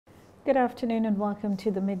Good afternoon and welcome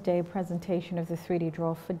to the midday presentation of the 3D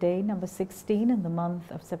draw for day number 16 in the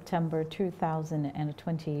month of September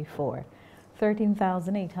 2024.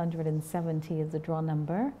 13,870 is the draw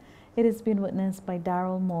number. It has been witnessed by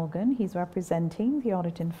Daryl Morgan. He's representing the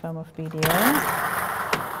auditing firm of BDO.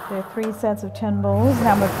 There are 3 sets of 10 balls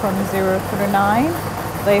numbered from 0 through 9.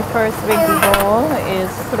 The first big ball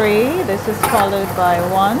is 3. This is followed by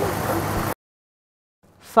 1,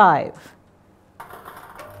 5.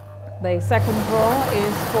 The second draw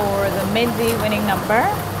is for the midday winning number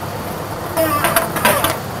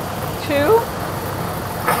 2,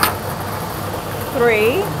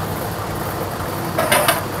 3,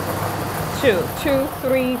 2. 2,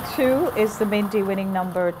 3, 2 is the midday winning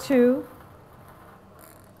number 2,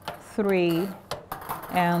 3,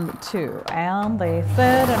 and 2. And the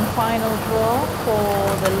third and final draw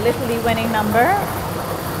for the littlely winning number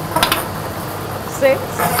 6,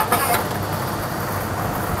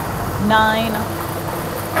 9,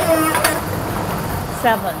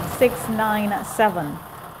 7. 6, 9, 7.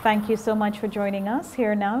 Thank you so much for joining us.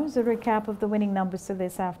 Here now is a recap of the winning numbers for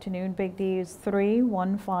this afternoon. Big D is 3,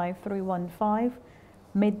 1, 5, 3, 1, 5.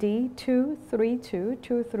 Midday 2, 3, 2,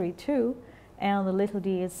 2, 3, 2. And the little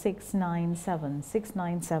d is 6, 9, 7. 6,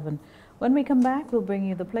 9, 7. When we come back, we'll bring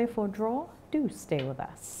you the Play for Draw. Do stay with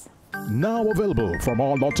us. Now available from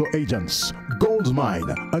all Lotto agents. Gold Mine,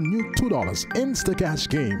 a new $2 Insta-Cash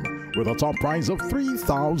game with a top prize of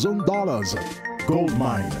 $3,000. Gold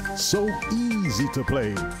Mine, so easy to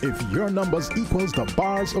play. If your numbers equals the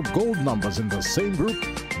bars of gold numbers in the same group,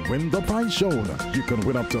 win the prize shown. You can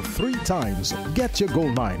win up to 3 times. Get your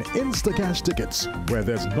Gold Mine Insta-Cash tickets where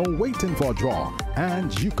there's no waiting for a draw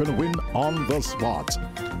and you can win on the spot.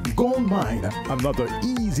 Gold Mine, another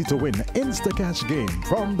easy to win Insta-Cash game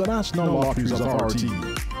from the National Lotteries Authority.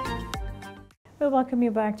 We'll welcome you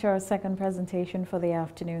back to our second presentation for the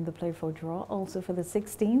afternoon, the Play for Draw, also for the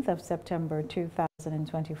 16th of September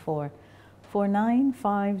 2024.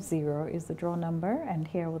 4950 is the draw number, and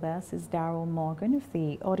here with us is Daryl Morgan of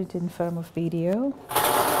the auditing firm of BDO.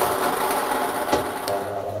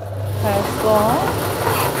 First ball,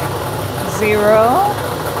 0,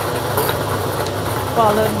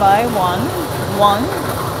 followed by 1, 1,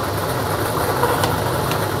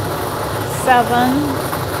 7,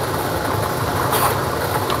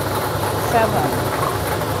 7.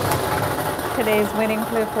 Today's winning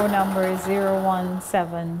Play for number is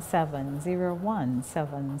 0177.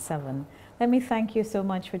 0177. Let me thank you so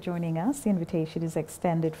much for joining us. The invitation is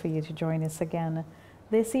extended for you to join us again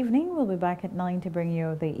this evening. We'll be back at 9 to bring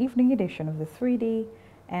you the evening edition of the 3D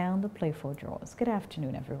and the Play for Draws. Good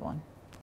afternoon, everyone.